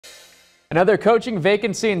Another coaching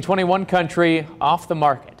vacancy in 21 country off the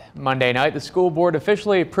market. Monday night, the school board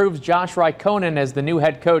officially approves Josh Riikonen as the new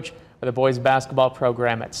head coach for the boys basketball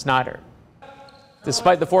program at Snider.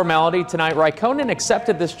 Despite the formality, tonight Riikonen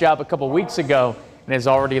accepted this job a couple weeks ago and has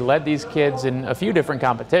already led these kids in a few different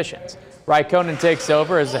competitions. Riikonen takes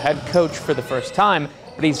over as the head coach for the first time,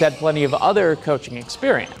 but he's had plenty of other coaching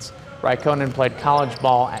experience. Riikonen played college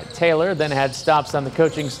ball at Taylor, then had stops on the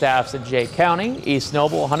coaching staffs at Jay County, East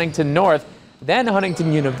Noble, Huntington North, then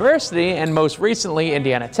Huntington University, and most recently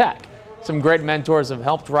Indiana Tech. Some great mentors have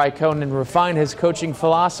helped Riikonen refine his coaching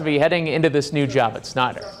philosophy heading into this new job at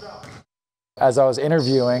Snider. As I was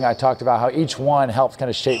interviewing, I talked about how each one helped kind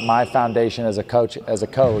of shape my foundation as a coach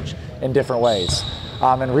in different ways.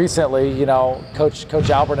 And recently, Coach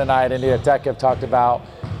Albert and I at Indiana Tech have talked about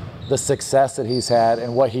the success that he's had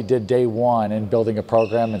and what he did day one in building a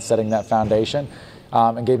program and setting that foundation,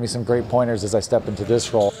 and gave me some great pointers as I step into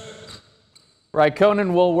this role.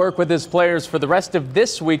 Riikonen will work with his players for the rest of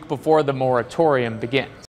this week before the moratorium begins.